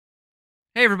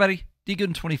Hey everybody,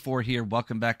 DGoon24 here.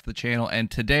 Welcome back to the channel, and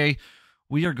today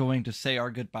we are going to say our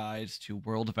goodbyes to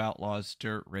World of Outlaws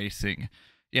Dirt Racing.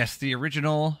 Yes, the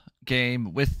original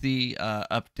game with the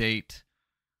update.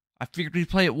 I figured we'd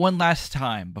play it one last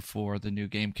time before the new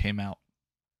game came out.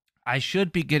 I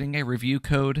should be getting a review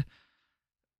code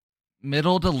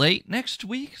middle to late next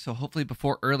week, so hopefully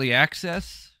before early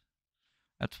access.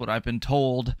 That's what I've been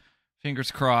told.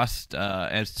 Fingers crossed.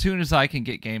 As soon as I can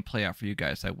get gameplay out for you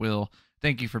guys, I will.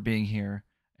 Thank you for being here,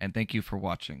 and thank you for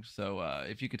watching. So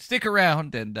if you could stick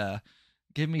around and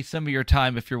give me some of your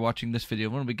time if you're watching this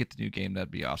video when we get the new game, that'd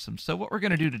be awesome. So what we're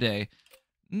going to do today,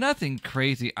 nothing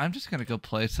crazy. I'm just going to go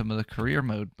play some of the career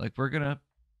mode. Like, we're going to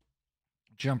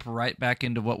jump right back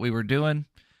into what we were doing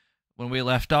when we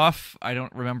left off. I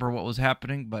don't remember what was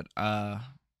happening, but I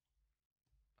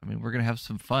mean, we're going to have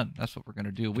some fun. That's what we're going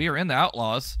to do. We are in the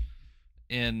Outlaws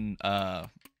in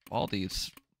all these,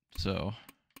 so...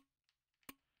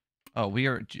 Oh, we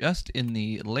are just in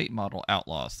the late model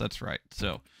Outlaws. That's right.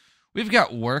 So we've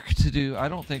got work to do. I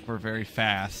don't think we're very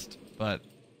fast, but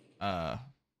I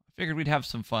figured we'd have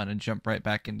some fun and jump right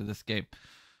back into this game.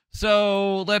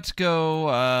 So let's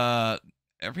go.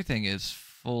 Everything is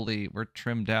fully, we're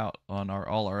trimmed out on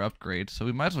all our upgrades, so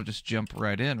we might as well just jump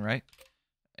right in, right?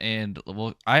 And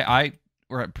we're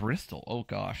at Bristol. Oh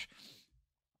gosh.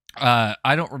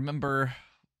 I don't remember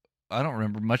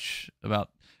much about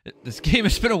this game.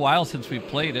 It's been a while since we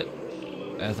played it.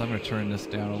 As I'm going to turn this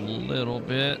down a little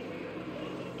bit.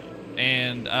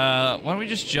 And why don't we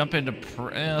just jump into...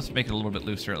 let's make it a little bit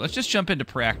looser. Let's just jump into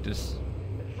practice.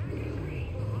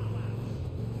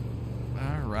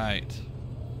 Alright.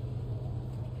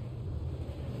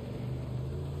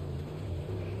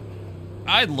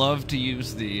 I'd love to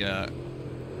use the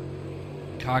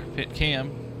cockpit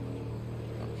cam.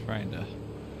 I'm trying to...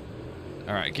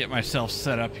 Alright, get myself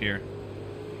set up here.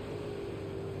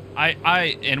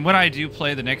 And when I do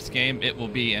play the next game, it will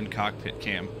be in cockpit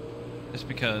cam. Just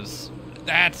because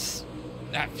that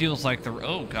feels like the...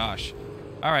 Oh, gosh.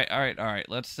 Alright.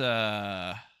 Let's,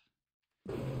 we're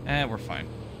fine.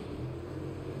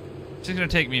 It's just gonna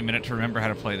take me a minute to remember how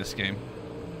to play this game.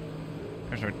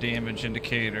 There's our damage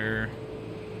indicator.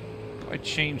 I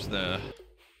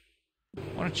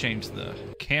want to change the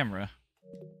camera.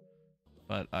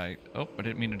 But I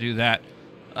didn't mean to do that.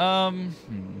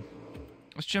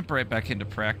 Let's jump right back into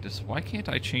practice. Why can't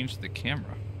I change the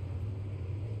camera?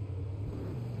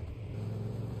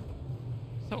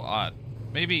 So odd.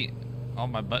 Maybe all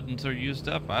my buttons are used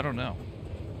up? I don't know.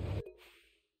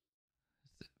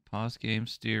 Pause game,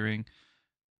 steering.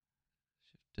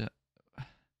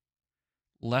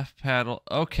 Left paddle.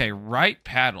 Okay, right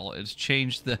paddle is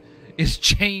changed the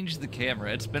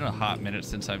camera. It's been a hot minute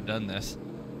since I've done this.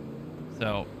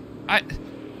 So,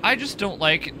 I just don't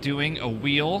like doing a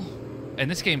wheel, and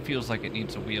this game feels like it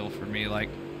needs a wheel for me. Like,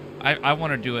 I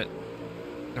want to do it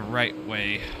the right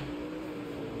way.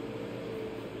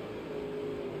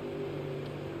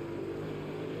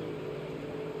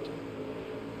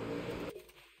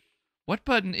 What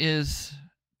button is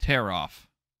tear off?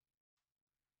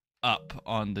 Up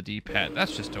on the D-pad.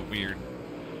 That's just a weird...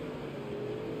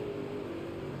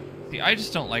 See, I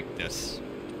just don't like this.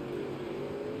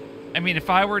 I mean, if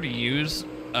I were to use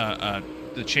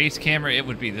the chase camera, it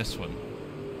would be this one.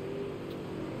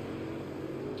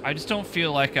 I just don't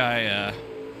feel like I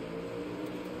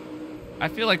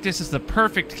feel like this is the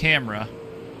perfect camera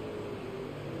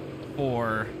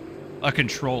for a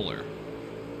controller.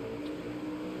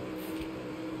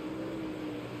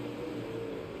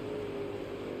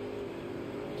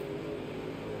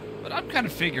 But I'm kind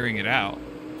of figuring it out.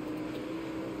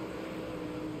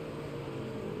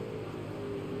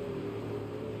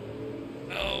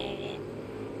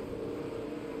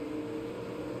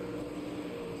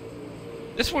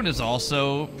 This one is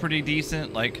also pretty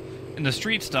decent. Like, in the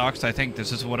street stocks, I think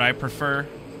this is what I prefer.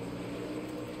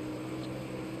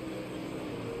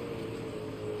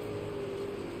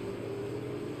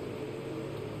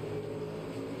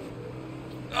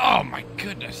 Oh my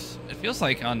goodness. It feels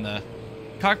like on the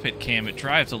cockpit cam it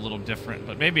drives a little different,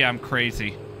 but maybe I'm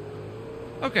crazy.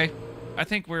 Okay. I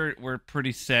think we're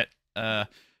pretty set.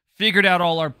 Figured out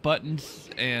all our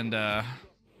buttons, and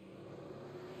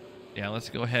yeah, let's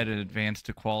go ahead and advance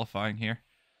to qualifying here.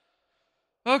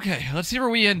 Okay, let's see where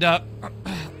we end up.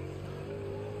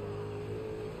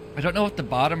 I don't know if the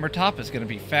bottom or top is going to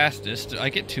be fastest. I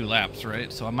get 2 laps, right?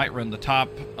 So I might run the top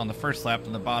on the first lap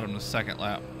and the bottom the second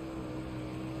lap.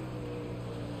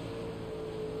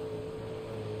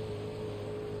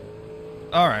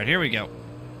 Alright, here we go.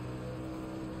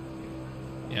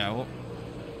 Yeah, well...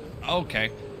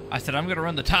 Okay. I said I'm going to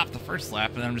run the top the first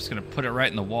lap, and then I'm just going to put it right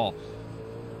in the wall.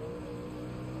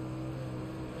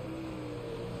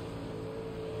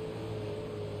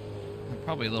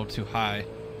 probably a little too high.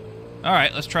 All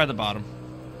right, let's try the bottom.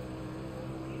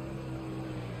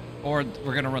 Or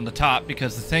we're going to run the top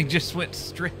because the thing just went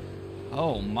straight.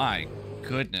 Oh, my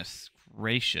goodness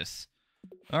gracious.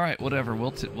 All right, whatever.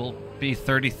 We'll be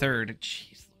 33rd.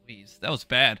 Jeez Louise, that was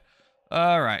bad.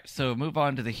 All right, so move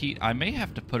on to the heat. I may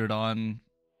have to put it on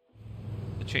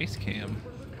the chase cam.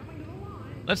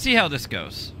 Let's see how this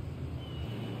goes.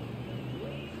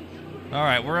 All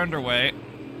right, we're underway.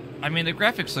 I mean, the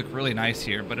graphics look really nice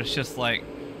here, but it's just like,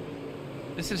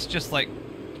 this is just like,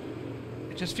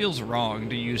 it just feels wrong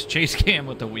to use chase cam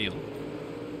with the wheel.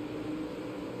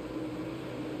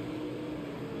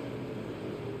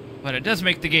 But it does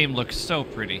make the game look so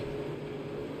pretty.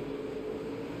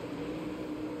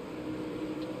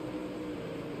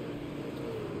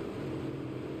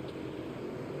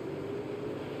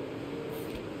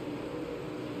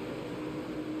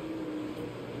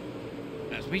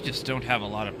 As we just don't have a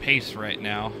lot of pace right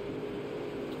now.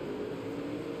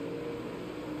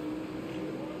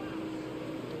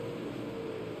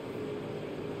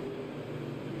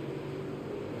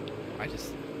 I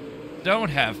just don't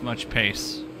have much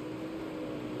pace.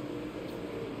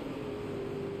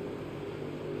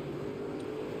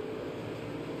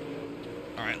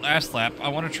 Alright, last lap. I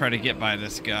want to try to get by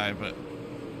this guy, but...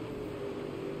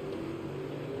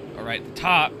 Alright, the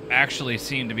top actually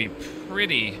seemed to be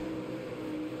pretty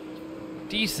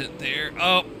decent there.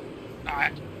 Oh,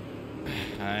 I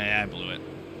blew it.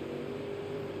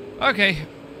 Okay,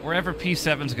 wherever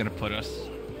P7's gonna put us.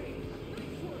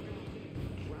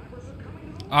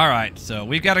 Alright, so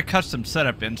we've got a custom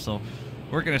setup in, so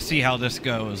we're gonna see how this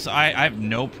goes. I have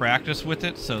no practice with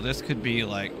it, so this could be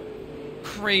like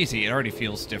crazy. It already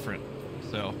feels different.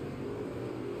 So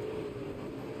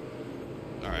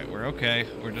alright, we're okay.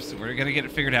 We're gonna get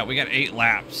it figured out. We got 8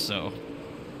 laps, so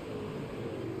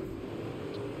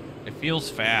it feels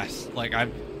fast. Like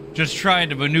I'm just trying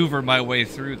to maneuver my way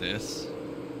through this.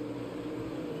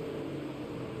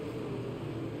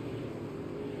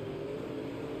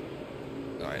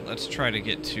 Alright, let's try to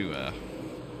get to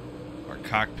our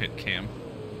cockpit cam.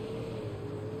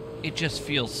 It just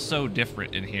feels so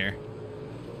different in here.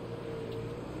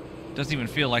 Doesn't even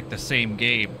feel like the same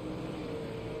game.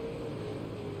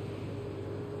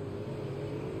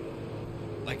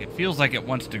 Like it feels like it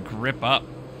wants to grip up.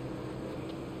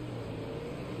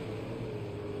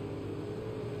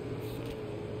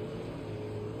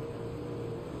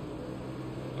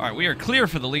 Alright, we are clear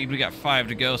for the lead. We got 5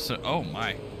 to go, so... Oh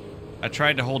my. I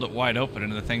tried to hold it wide open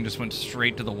and the thing just went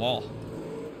straight to the wall.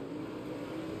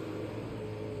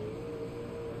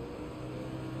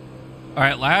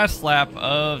 Alright, last lap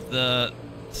of the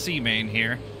C main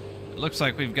here. It looks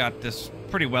like we've got this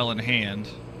pretty well in hand.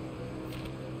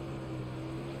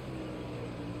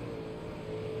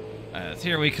 As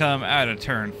here we come out of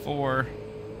turn 4.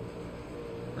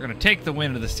 We're going to take the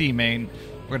win of the C main.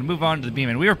 We're going to move on to the B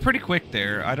main. We were pretty quick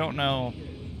there. I don't know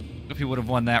if we would have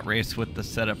won that race with the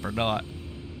setup or not.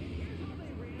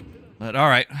 But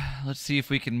alright, let's see if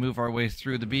we can move our way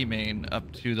through the B main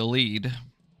up to the lead.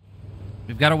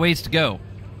 We've got a ways to go.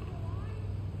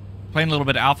 Playing a little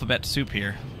bit of alphabet soup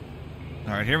here.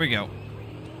 Alright, here we go.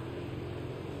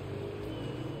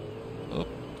 Oh.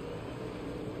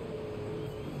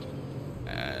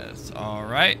 That's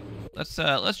alright.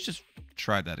 Let's just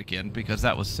try that again because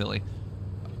that was silly.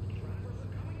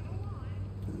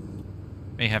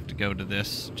 May have to go to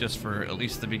this just for at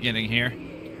least the beginning here.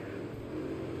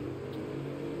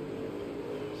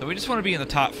 So we just want to be in the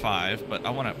top 5, but I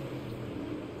want to...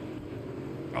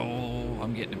 Oh,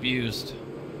 I'm getting abused.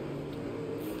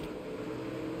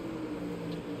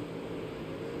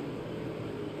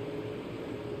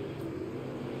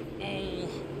 Oh.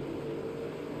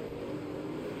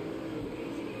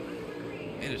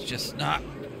 It is just not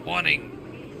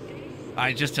wanting.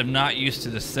 I just am not used to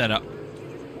the setup.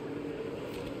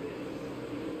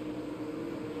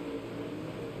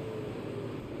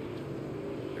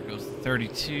 There goes the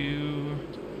 32.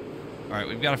 All right,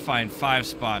 we've got to find 5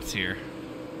 spots here.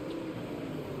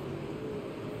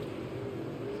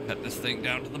 Cut this thing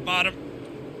down to the bottom.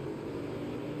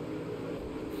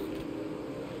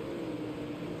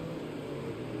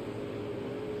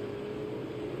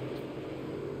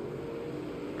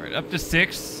 All right, up to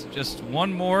 6. Just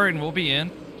one more and we'll be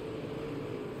in.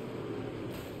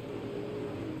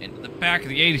 Into the back of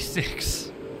the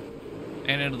 86.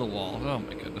 And into the wall. Oh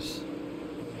my goodness.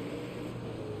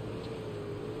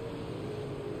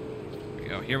 Here we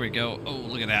go. Here we go. Oh,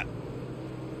 look at that.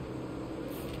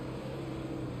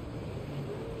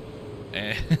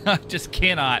 I just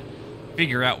cannot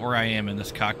figure out where I am in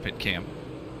this cockpit cam.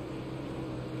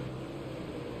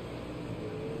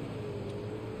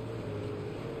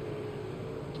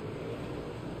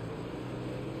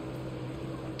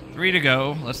 3 to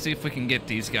go. Let's see if we can get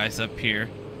these guys up here.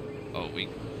 Oh, we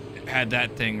had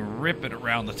that thing rip it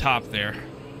around the top there.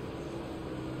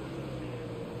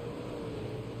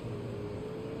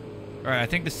 Alright, I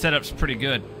think the setup's pretty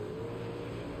good.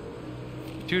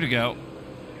 2 to go.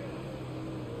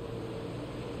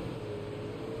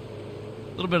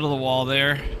 A little bit of the wall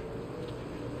there.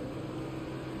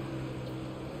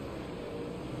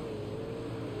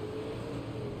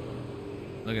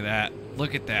 Look at that.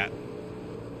 Look at that.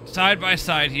 Side by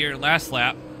side here. Last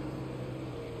lap.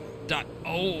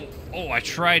 Oh, I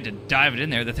tried to dive it in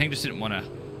there. The thing just didn't want to.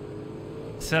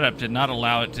 Setup did not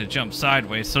allow it to jump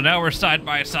sideways. So now we're side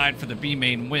by side for the B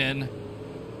main win.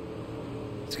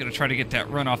 It's going to try to get that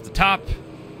run off the top.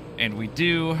 And we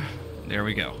do. There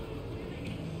we go.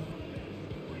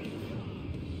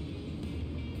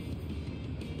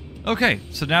 Okay,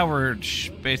 so now we're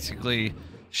basically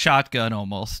shotgun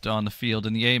almost on the field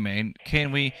in the A main.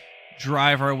 Can we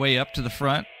drive our way up to the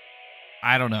front?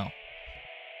 I don't know.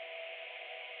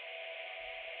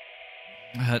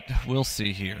 We'll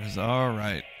see here. All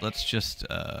right, let's just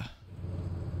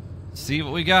see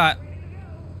what we got.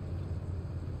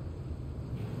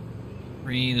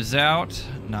 Green is out.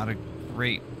 Not a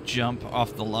great jump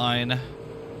off the line.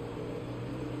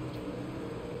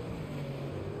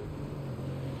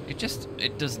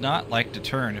 It does not like to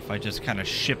turn if I just kind of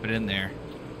ship it in there.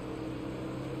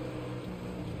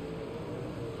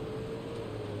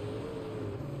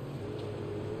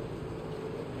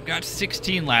 We've got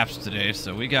 16 laps today,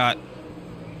 so we got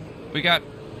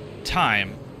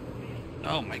time.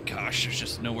 Oh my gosh, there's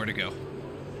just nowhere to go.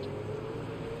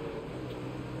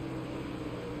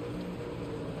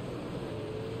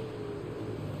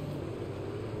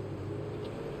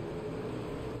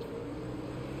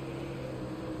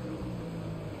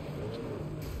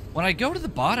 When I go to the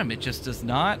bottom, it just does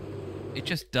not, it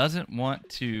just doesn't want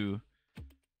to,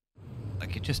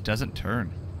 like, it just doesn't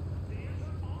turn.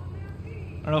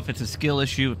 I don't know if it's a skill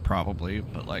issue, probably,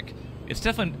 but, like, it's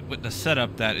definitely with the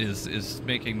setup that is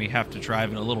making me have to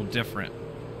drive it a little different.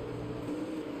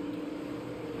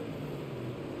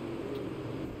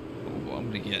 Oh,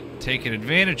 I'm going to get taken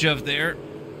advantage of there.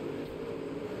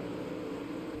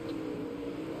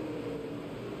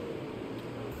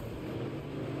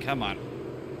 Come on.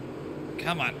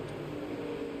 Come on.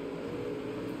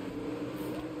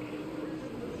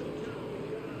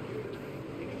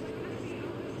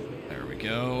 There we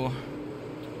go.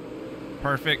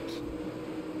 Perfect.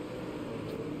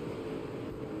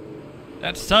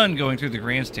 That sun going through the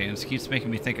grandstands keeps making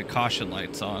me think of caution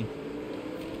lights on.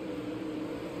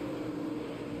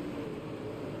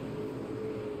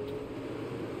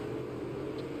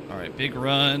 All right, big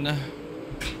run.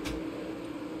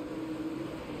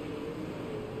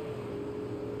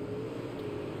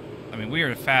 I mean, we are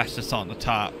the fastest on the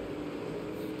top.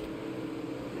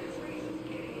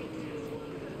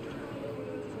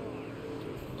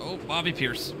 Oh, Bobby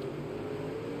Pierce.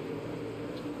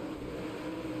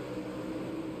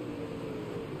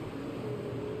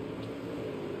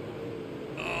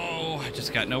 Oh, I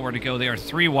just got nowhere to go. They are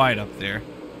 3 wide up there.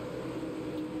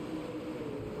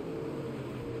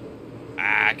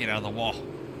 Ah, get out of the wall.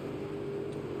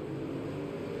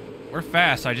 We're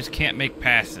fast, I just can't make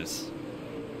passes.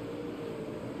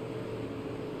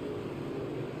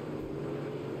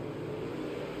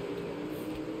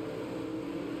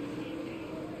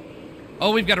 Oh,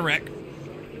 we've got a wreck.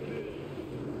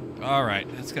 All right,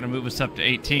 that's going to move us up to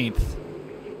 18th.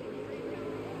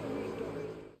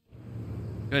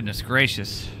 Goodness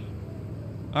gracious.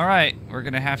 All right, we're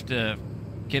going to have to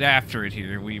get after it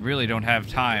here. We really don't have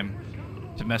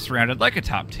time to mess around. I'd like a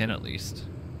top 10 at least.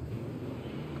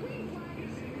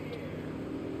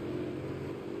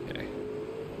 Okay,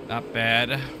 not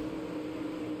bad.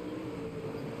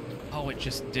 Oh, it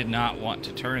just did not want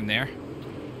to turn there.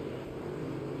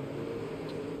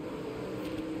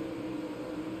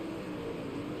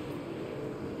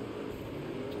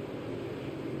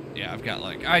 Yeah, I've got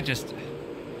like, I just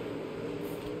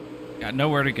got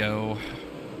nowhere to go.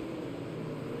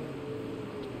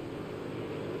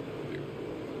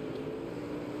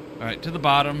 All right, to the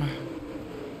bottom.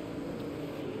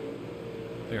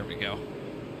 There we go.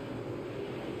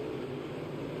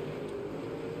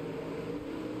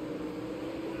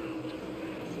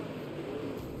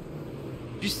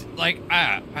 Just like,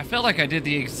 I felt like I did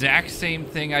the exact same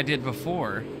thing I did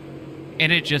before,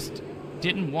 and it just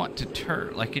didn't want to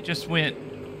turn. Like, it just went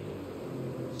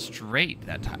straight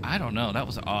that time. I don't know. That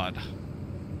was odd.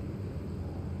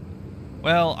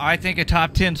 Well, I think a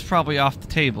top 10's probably off the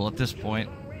table at this point.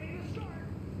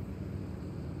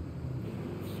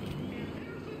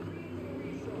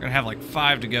 We're gonna have like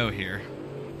 5 to go here.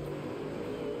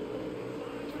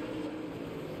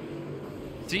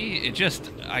 See, it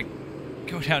just, I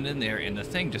go down in there and the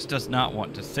thing just does not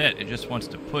want to sit. It just wants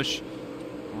to push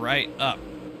right up.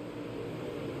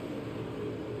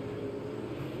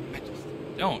 I just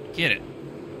don't get it.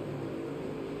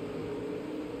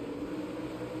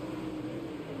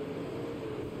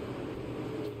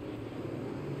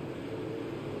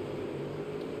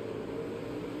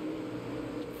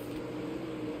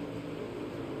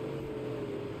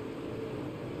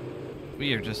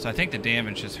 We are just, I think the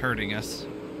damage is hurting us.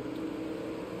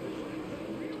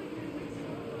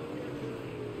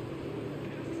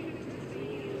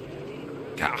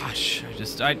 Gosh,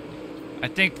 I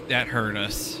think that hurt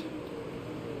us.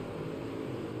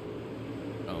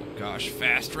 Oh gosh,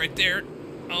 fast right there.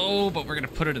 Oh, but we're gonna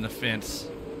put it in the fence.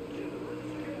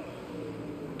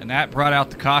 And that brought out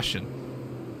the caution.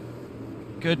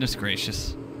 Goodness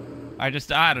gracious. I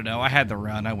don't know, I had the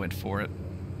run, I went for it.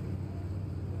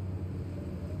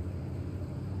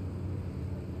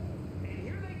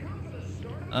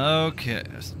 Okay,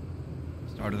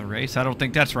 start of the race. I don't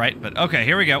think that's right, but okay,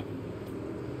 here we go.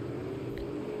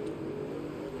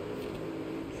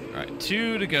 All right,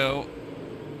 2 to go.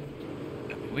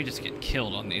 We just get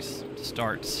killed on these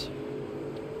starts.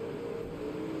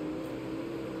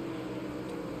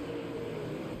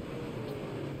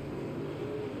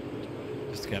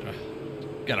 Just gotta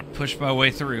push my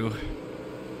way through.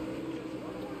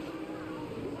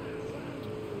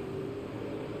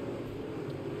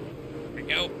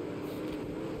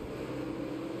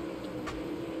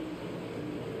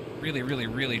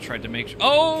 Really tried to make sure.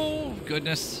 Oh,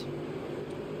 goodness.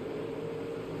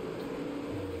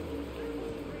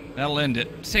 That'll end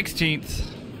it.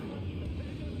 16th.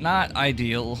 Not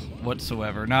ideal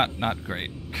whatsoever. Not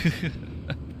great.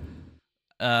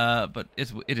 But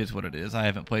it is what it is. I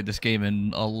haven't played this game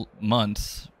in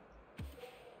months.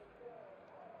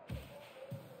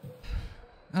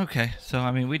 Okay, so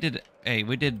I mean we did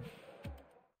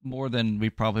more than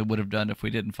we probably would have done if we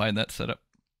didn't find that setup.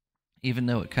 Even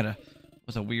though it kind of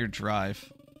was a weird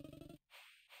drive.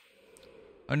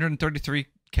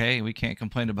 133K, we can't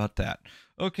complain about that.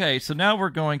 Okay, so now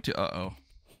we're going to... Uh-oh.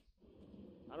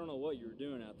 I don't know what you were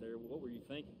doing out there. What were you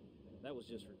thinking? That was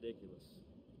just ridiculous.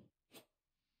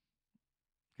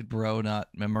 Could bro not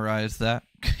memorize that?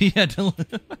 Yeah.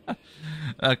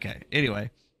 Okay, anyway.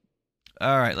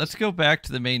 Alright, let's go back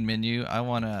to the main menu.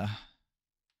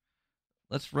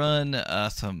 Let's run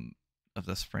some of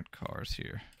the sprint cars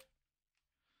here.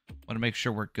 Want to make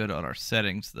sure we're good on our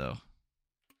settings, though.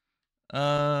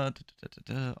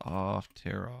 Off,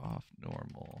 tear off,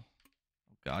 normal.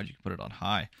 Oh God, you can put it on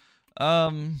high. Yeah,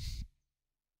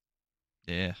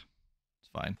 it's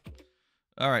fine.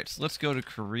 All right, so let's go to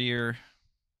career,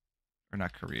 or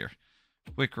not career,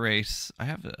 quick race. I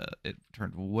have it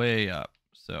turned way up,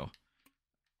 so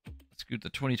let's go to the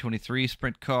 2023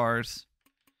 sprint cars,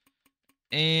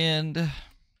 and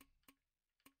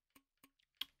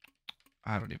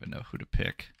I don't even know who to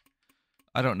pick.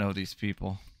 I don't know these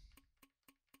people.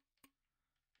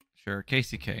 Sure,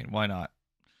 Casey Kane, why not?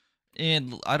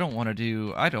 And I don't want to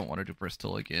do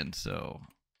Bristol again, so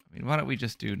I mean, why don't we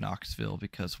just do Knoxville,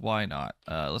 because why not?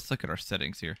 Let's look at our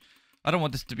settings here. I don't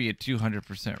want this to be a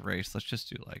 200% race. Let's just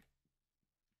do like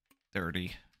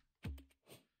 30.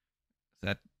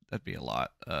 That'd be a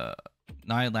lot.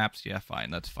 9 laps, yeah,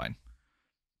 fine, that's fine.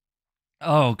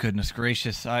 Oh, goodness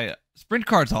gracious. Sprint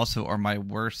cars also are my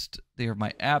worst. They are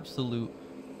my absolute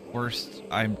worst.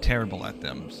 I'm terrible at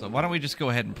them. So why don't we just go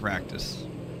ahead and practice?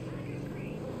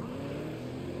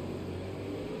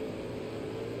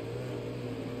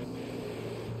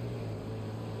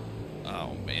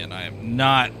 Oh, man, I am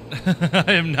not...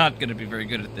 I am not going to be very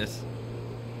good at this.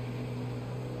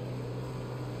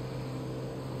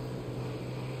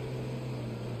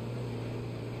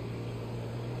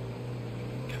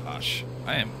 Gosh,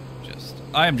 I am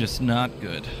just not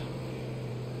good.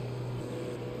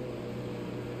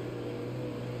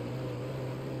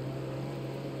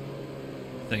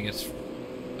 Thing it's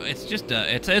just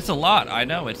it's a lot. I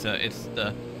know it's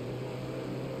the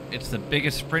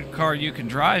biggest sprint car you can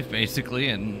drive basically,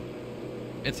 and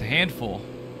it's a handful.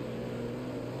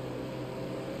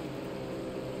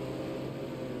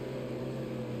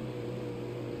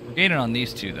 We're gaining on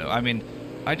these two though. I mean,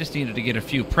 I just needed to get a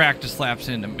few practice laps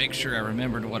in to make sure I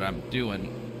remembered what I'm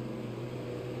doing.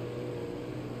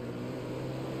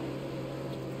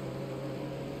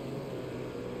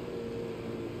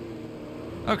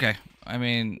 Okay, I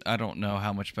mean, I don't know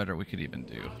how much better we could even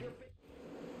do.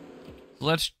 So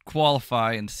let's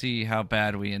qualify and see how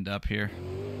bad we end up here.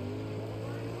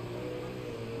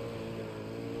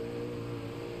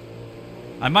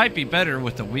 I might be better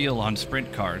with the wheel on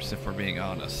sprint cars, if we're being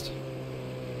honest.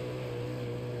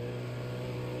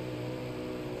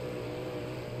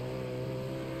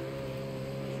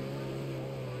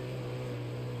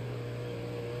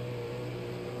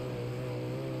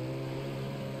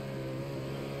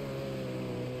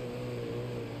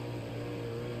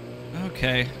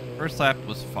 Okay. First lap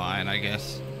was fine, I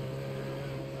guess.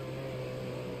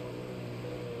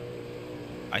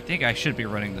 I think I should be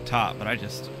running the top, but I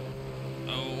just...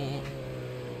 Oh.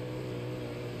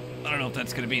 I don't know if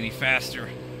that's going to be any faster.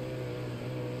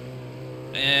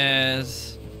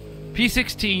 As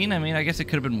P16, I mean, I guess it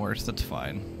could have been worse. That's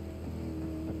fine.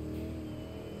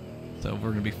 So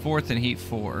we're going to be fourth in Heat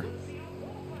 4.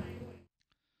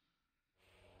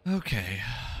 Okay.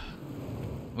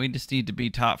 We just need to be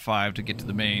top 5 to get to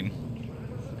the main.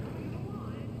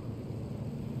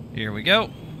 Here we go.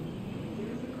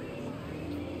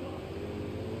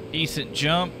 Decent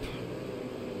jump.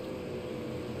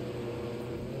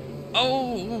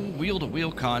 Oh,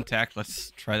 wheel-to-wheel contact.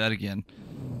 Let's try that again.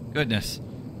 Goodness.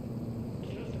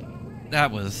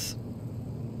 That was...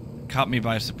 caught me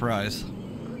by surprise.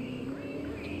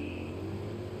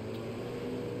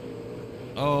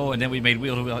 Oh, and then we made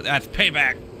wheel-to-wheel. That's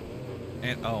payback!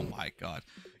 And oh my god.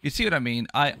 You see what I mean?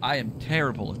 I am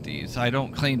terrible at these. I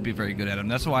don't claim to be very good at them.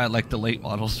 That's why I like the late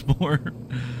models more.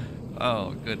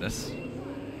 Oh, goodness.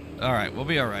 Alright, we'll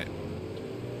be alright.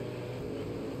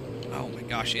 Oh my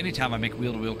gosh, anytime I make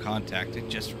wheel-to-wheel contact, it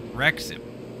just wrecks him.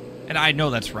 And I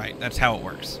know that's right. That's how it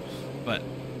works. But...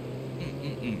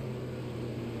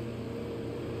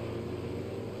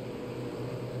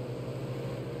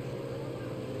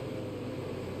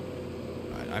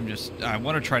 I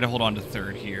want to try to hold on to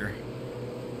third here.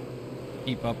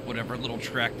 Keep up whatever little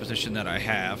track position that I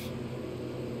have.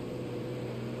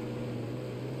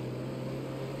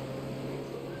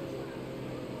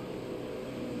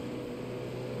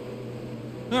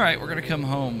 Alright, we're going to come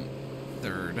home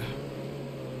third.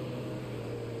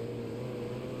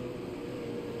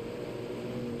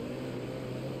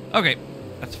 Okay,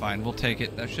 that's fine. We'll take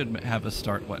it. That should have us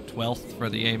start, what, 12th for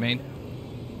the A main?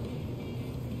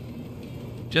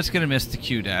 Just gonna miss the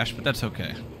Q dash, but that's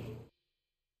okay.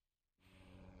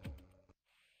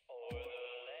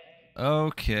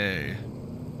 Okay.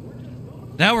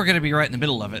 Now we're gonna be right in the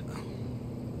middle of it.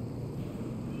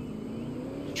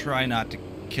 Try not to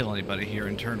kill anybody here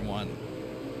in turn 1.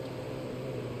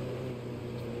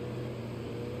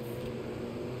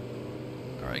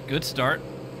 Alright, good start.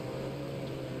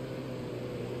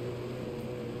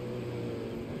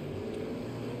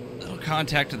 Little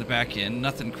contact to the back end,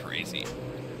 nothing crazy.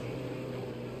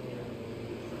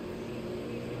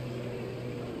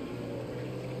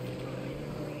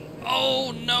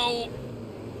 Oh no!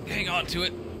 Hang on to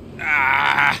it.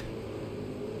 Ah!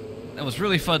 That was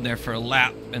really fun there for a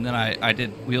lap, and then I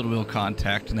did wheel-to-wheel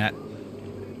contact, and that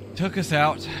took us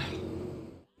out.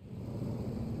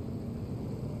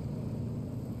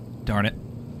 Darn it.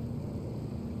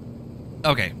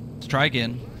 Okay, let's try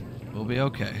again. We'll be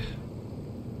okay.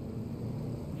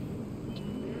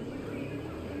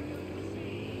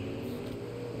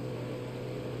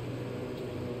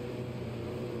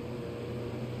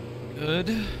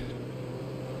 Good.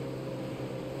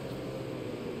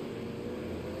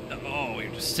 Oh, we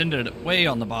just sending it way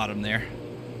on the bottom there.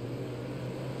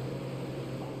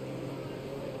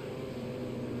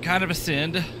 Kind of a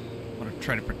send. I want to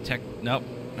try to protect... Nope,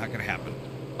 not going to happen.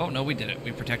 Oh, no, we did it.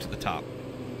 We protected the top.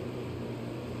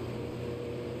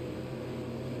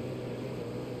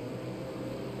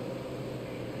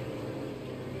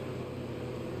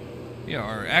 We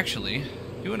are actually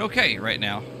doing okay right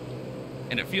now.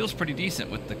 And it feels pretty decent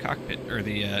with the cockpit, or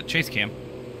the chase cam.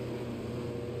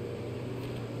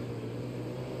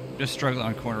 Just struggling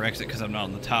on corner exit because I'm not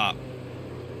on the top.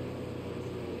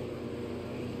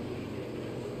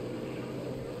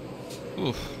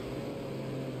 Oof.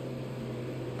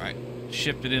 Alright,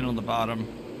 shift it in on the bottom.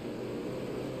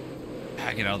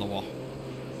 Ah, get out of the wall.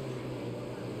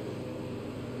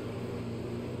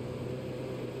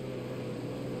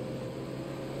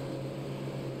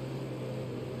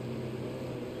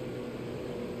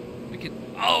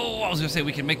 Oh, I was going to say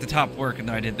we can make the top work, and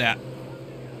then I did that.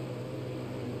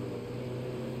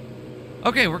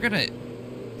 Okay, we're going to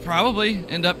probably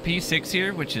end up P6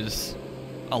 here, which is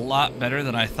a lot better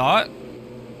than I thought.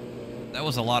 That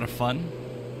was a lot of fun.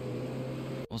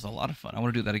 It was a lot of fun. I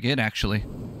want to do that again, actually.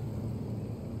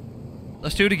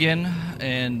 Let's do it again,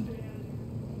 and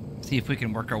see if we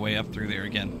can work our way up through there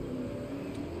again.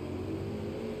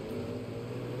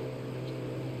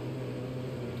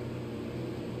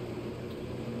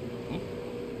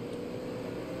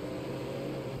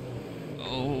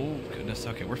 Oh, goodness.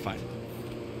 Okay, we're fine.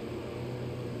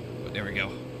 But there we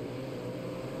go.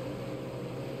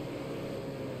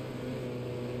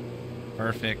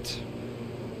 Perfect.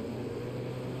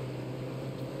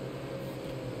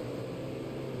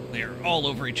 They're all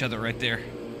over each other right there.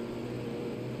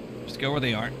 Just go where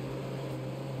they aren't.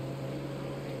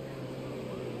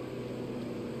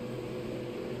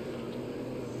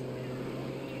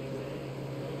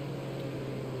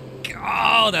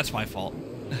 Oh, that's my fault.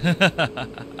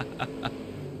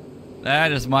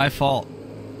 That is my fault.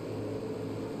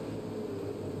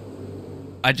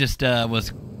 I just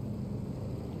was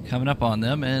coming up on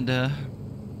them and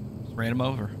ran them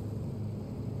over.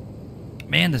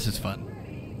 Man, this is fun.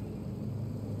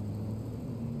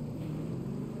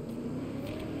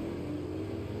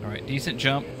 All right, decent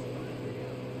jump.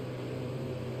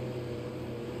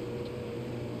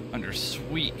 Under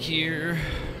sweet here.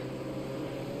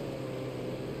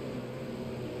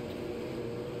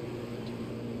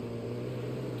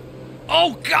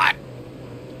 Oh, God!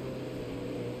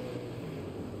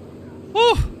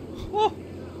 Woo! Woo!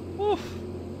 Woo!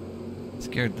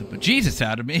 Scared the bejesus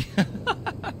out of me.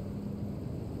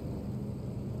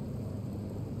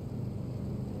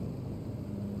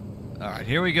 Alright,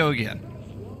 here we go again.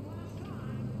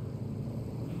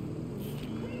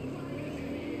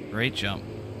 Great jump.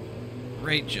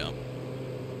 Great jump.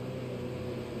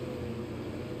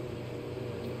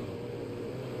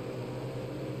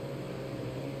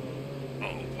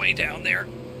 Oh, way down there.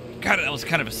 God, that was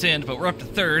kind of a sin, but we're up to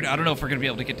third. I don't know if we're going to be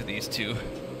able to get to these two.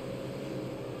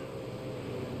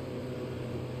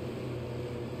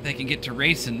 They can get to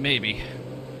racing, maybe.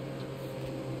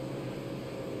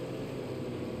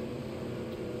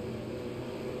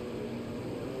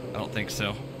 I don't think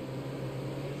so.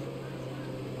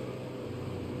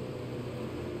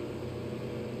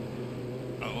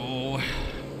 Oh.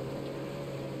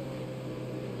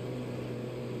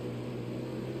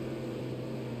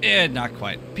 Yeah, not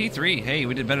quite. P3. Hey,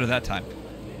 we did better that time.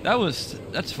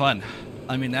 That's fun.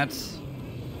 I mean, that's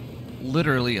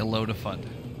literally a load of fun.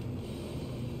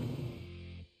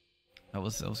 That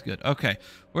was good. Okay,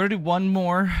 we're gonna do one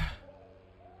more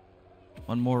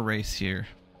race here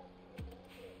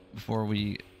before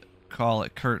we call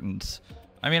it curtains.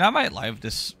 I mean, I might live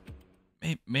this,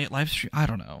 may live stream. I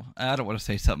don't know. I don't want to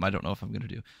say something I don't know if I'm gonna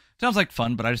do. Sounds like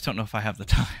fun, but I just don't know if I have the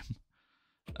time.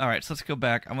 All right, so let's go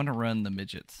back. I'm gonna run the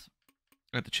midgets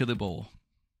at the Chili Bowl.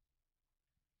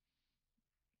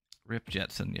 Rip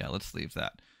Jetson. Yeah, let's leave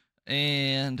that.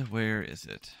 And where is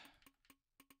it?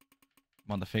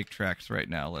 I'm on the fake tracks right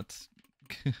now. Let's.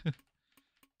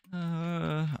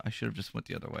 I should have just went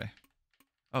the other way.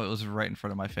 Oh, it was right in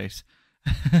front of my face.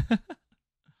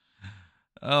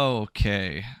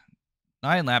 Okay.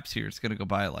 9 laps here. It's gonna go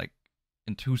by like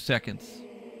in 2 seconds.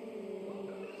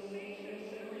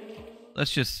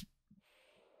 Let's just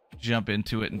jump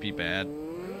into it and be bad.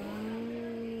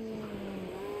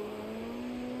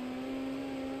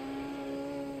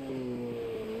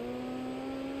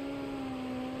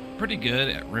 Pretty good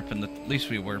at ripping the, at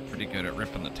least we were pretty good at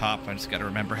ripping the top. I just got to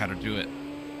remember how to do it.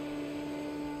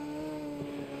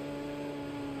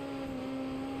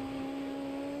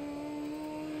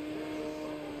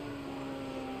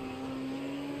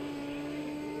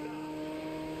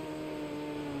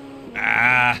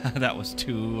 Ah, that was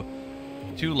too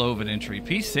low of an entry.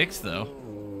 P6 though.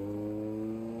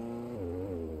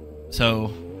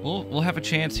 So we'll have a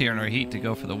chance here in our heat to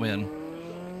go for the win.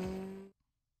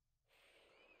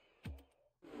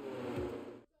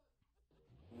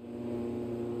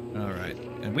 All right,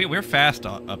 and we're fast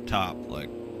up top, like.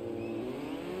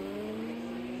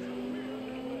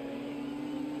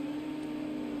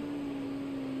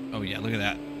 Oh yeah, look at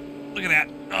that. Look at that.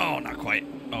 Oh, not quite.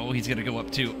 Oh, he's gonna go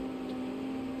up too.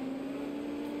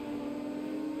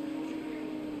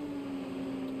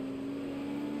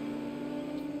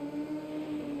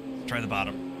 Try the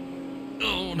bottom.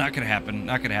 Oh, not gonna happen.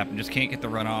 Not gonna happen. Just can't get the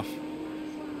runoff.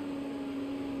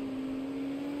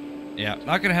 Yeah,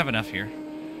 not gonna have enough here.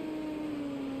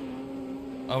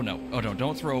 Oh no. Oh no,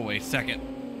 don't throw away second.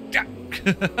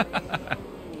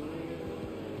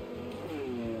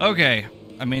 Okay.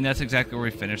 I mean, that's exactly where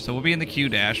we finished. So we'll be in the Q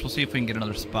dash. We'll see if we can get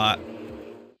another spot.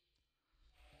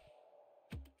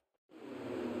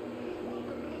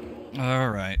 All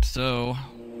right, so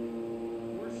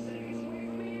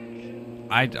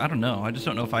I don't know. I just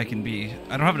don't know if I can be.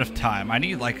 I don't have enough time. I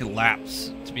need like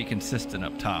laps to be consistent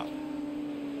up top.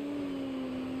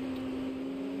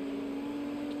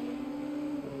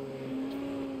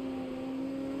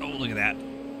 Oh, look at that.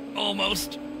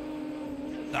 Almost.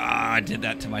 Ah, I did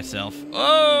that to myself.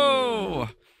 Oh!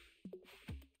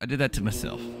 I did that to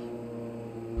myself.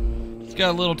 It's got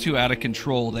a little too out of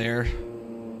control there.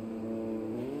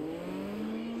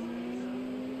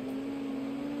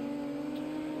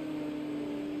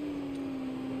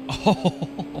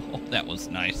 Oh, that was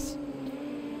nice.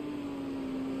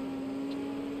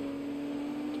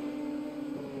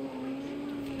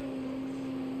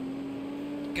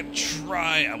 Gonna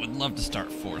try. I would love to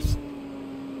start fourth.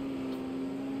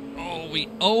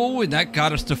 Oh, and that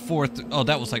got us to fourth. Oh,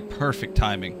 that was like perfect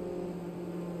timing.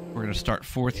 We're going to start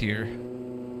fourth here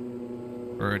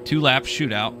for a 2-lap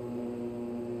shootout.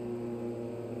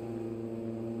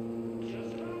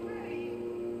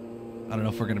 I don't know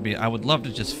if we're going to be... I would love to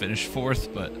just finish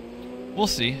fourth, but we'll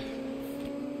see.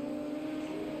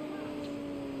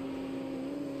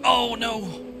 Oh,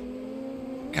 no.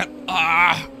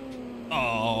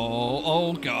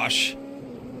 Oh, gosh.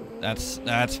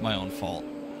 That's my own fault.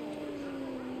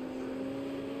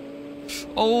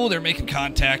 Oh, they're making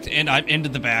contact, and I'm into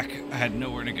the back. I had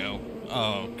nowhere to go.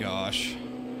 Oh, gosh.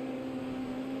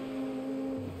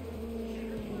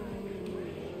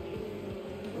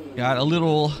 Got a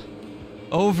little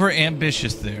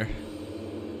over-ambitious there.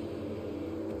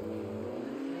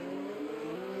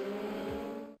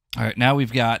 All right, now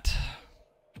we've got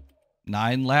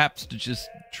 9 laps to just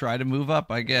try to move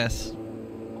up, I guess.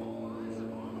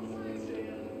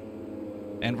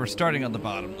 And we're starting on the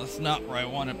bottom. That's not where I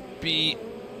want to be.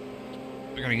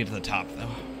 We're going to get to the top, though.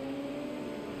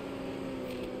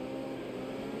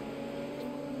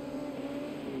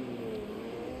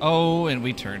 Oh, and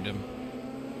we turned him.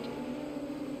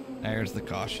 There's the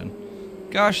caution.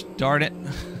 Gosh darn it.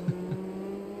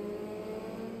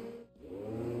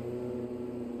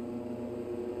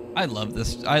 I love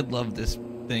this. I love this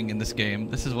thing in this game.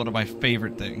 This is one of my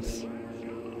favorite things.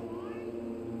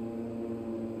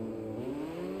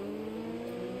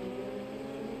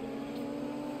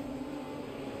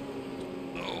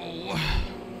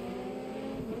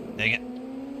 Dang it.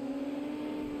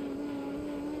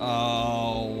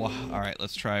 Oh, all right,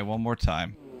 let's try one more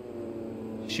time.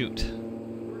 Shoot.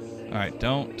 All right,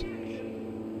 don't.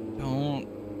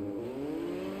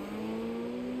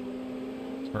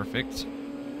 Perfect.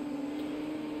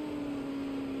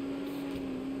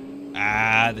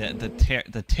 Ah,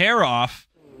 the tear off.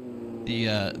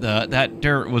 That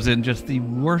dirt was in just the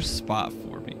worst spot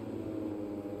for me.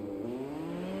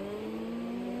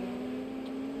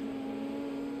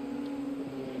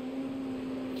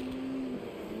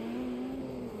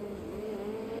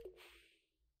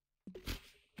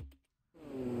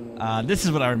 This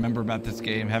is what I remember about this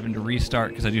game, having to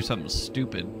restart because I do something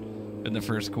stupid in the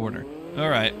first corner. All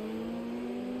right.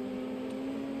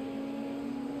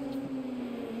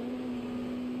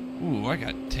 Ooh, I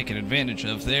got taken advantage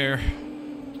of there.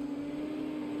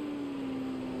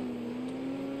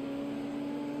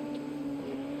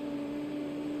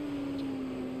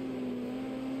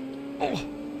 Oh.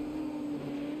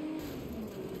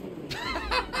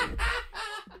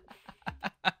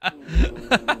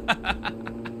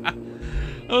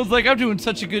 I was like, I'm doing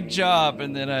such a good job,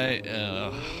 and then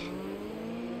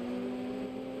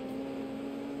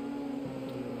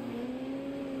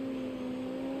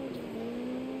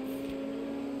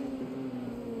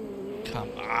come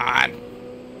on.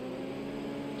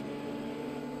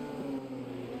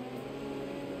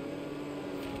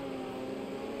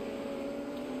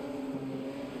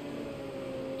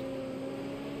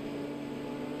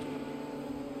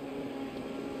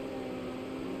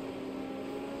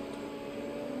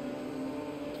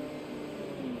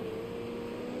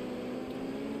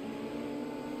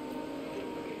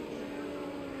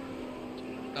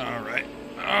 All right.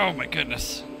 Oh my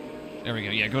goodness. There we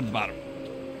go. Yeah, go to the bottom.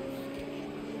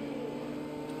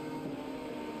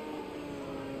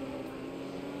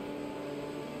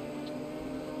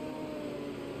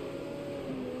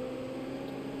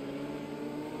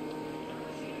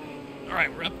 All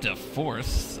right, we're up to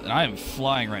fourth, and I am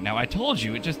flying right now. I told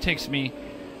you, it just takes me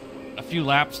a few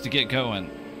laps to get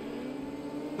going.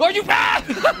 Oh, you bad!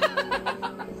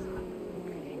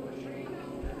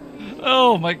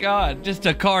 Oh my god, just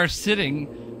a car sitting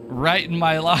right in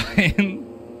my line.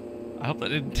 I hope that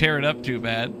didn't tear it up too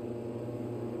bad.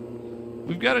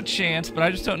 We've got a chance, but I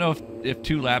just don't know if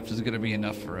 2 laps is going to be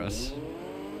enough for us.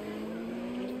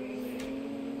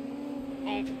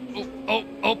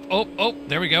 Oh,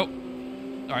 there we go.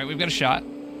 All right, we've got a shot.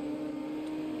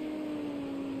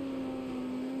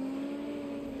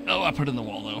 Oh, I put it in the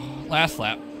wall, though. Last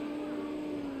lap.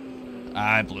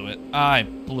 I blew it.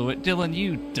 Dylan,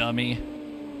 you dummy.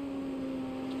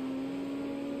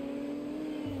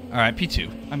 All right,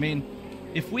 P2. I mean,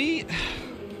 if we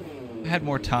had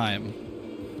more time,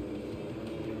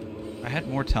 I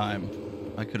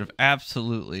could have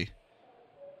absolutely...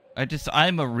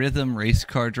 I'm a rhythm race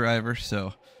car driver,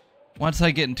 so once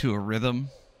I get into a rhythm,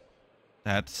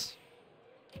 that's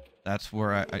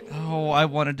where I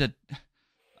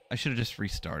should have just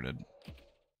restarted.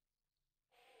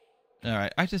 All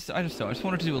right, I just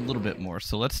wanted to do a little bit more.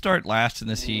 So let's start last in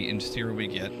this heat and just see where we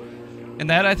get. And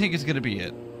that, I think, is going to be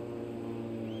it.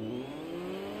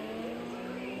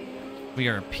 We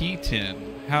are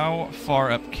P10. How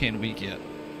far up can we get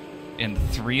in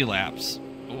 3 laps?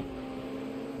 Oh.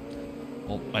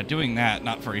 Well, by doing that,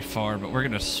 not very far, but we're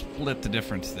going to split the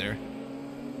difference there.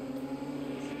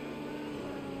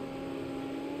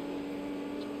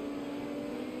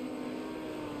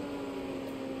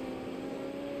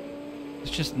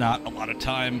 It's just not a lot of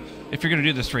time. If you're going to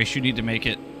do this race, you need to make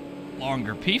it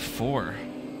longer. P4.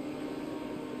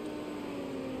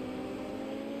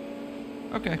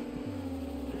 Okay.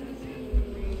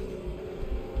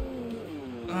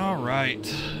 All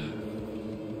right.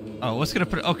 Oh, what's going to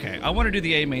put it? Okay, I want to do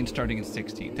the A main starting in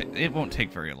 16th. It won't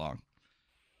take very long.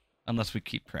 Unless we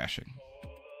keep crashing.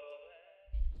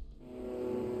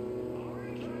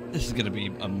 This is going to be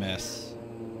a mess.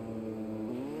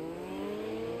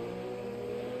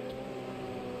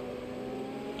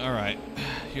 All right,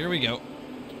 here we go.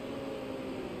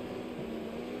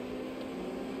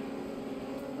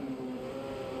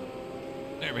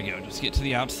 There we go, just get to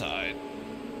the outside.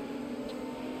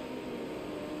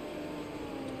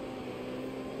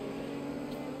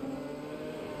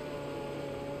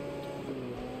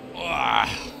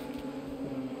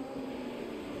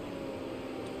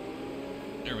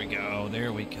 There we go,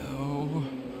 there we go.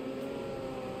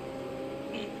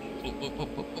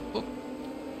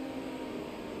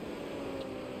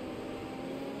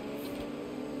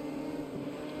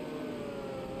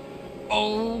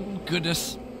 Oh,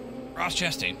 goodness. Ross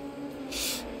Chastain.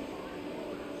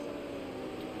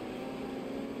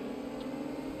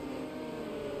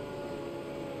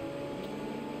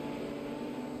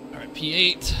 All right,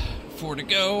 P8, 4 to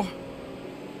go.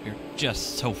 You're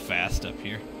just so fast up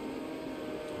here.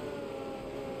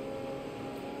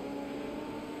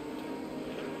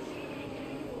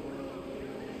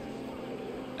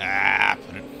 Ah,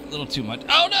 put it a little too much.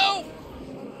 Oh, no!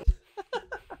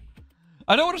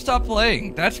 I don't want to stop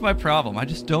playing. That's my problem. I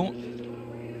just don't.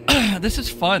 This is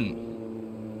fun.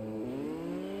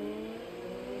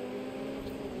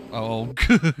 Oh,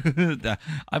 good.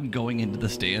 I'm going into the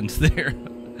stands there.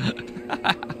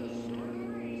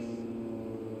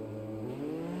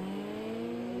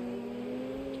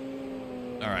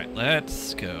 All right,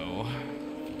 let's go.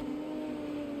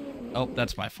 Oh,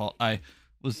 that's my fault. I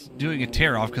was doing a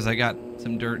tear off because I got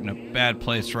some dirt in a bad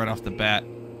place right off the bat.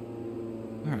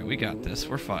 All right, we got this.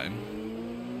 We're fine.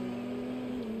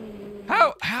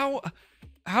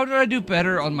 How did I do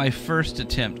better on my first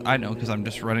attempt? I know, because I'm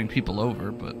just running people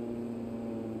over, but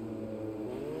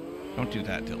don't do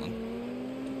that, Dylan.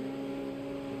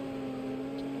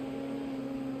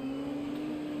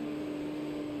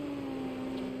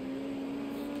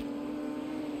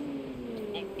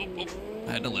 Oh.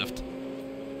 I had to lift.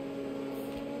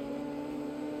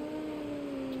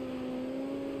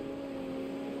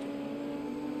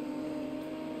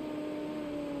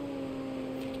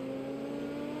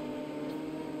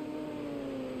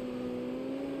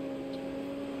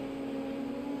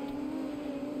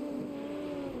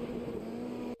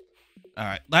 All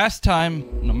right, last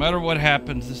time, no matter what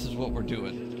happens, this is what we're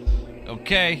doing.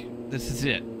 Okay, this is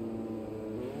it.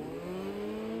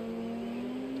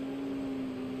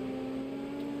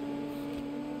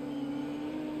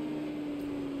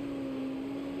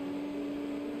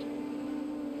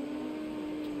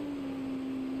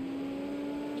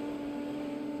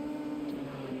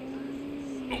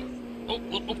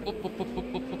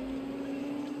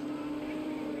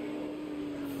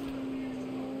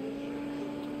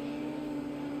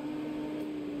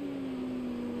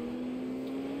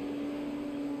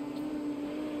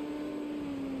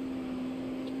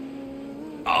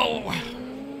 Oh!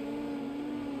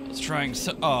 I was trying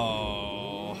so...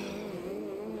 Oh.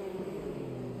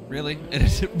 Really?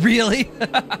 Is it really?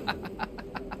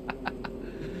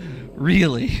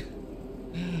 Really?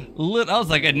 I was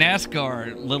like a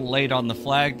NASCAR, a little late on the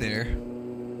flag there.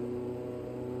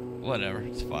 Whatever,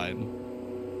 it's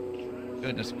fine.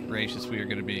 Goodness gracious, we are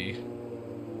going to be...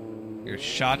 You're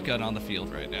shotgun on the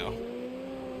field right now.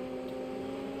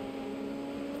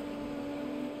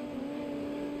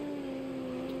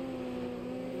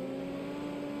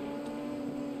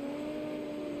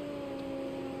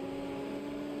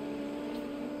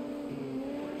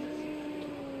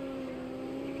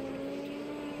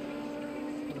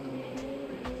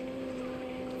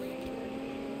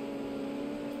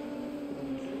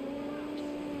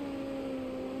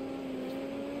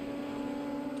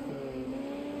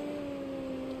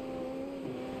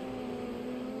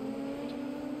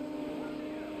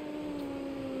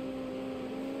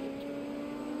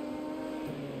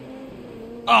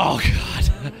 Oh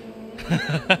God!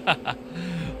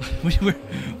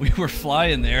 we were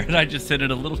flying there, and I just hit it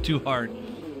a little too hard.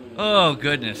 Oh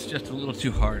goodness, just a little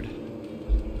too hard.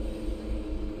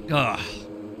 Ugh.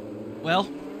 Well,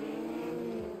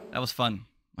 that was fun.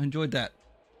 I enjoyed that.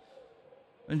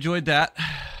 enjoyed that.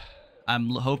 I'm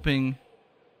hoping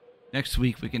next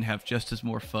week we can have just as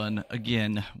more fun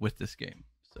again with this game.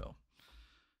 So,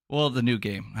 well, the new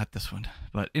game, not this one.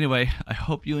 But anyway, I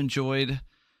hope you enjoyed.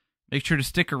 Make sure to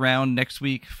stick around next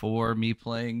week for me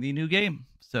playing the new game.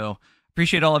 So,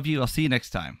 appreciate all of you. I'll see you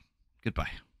next time.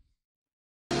 Goodbye.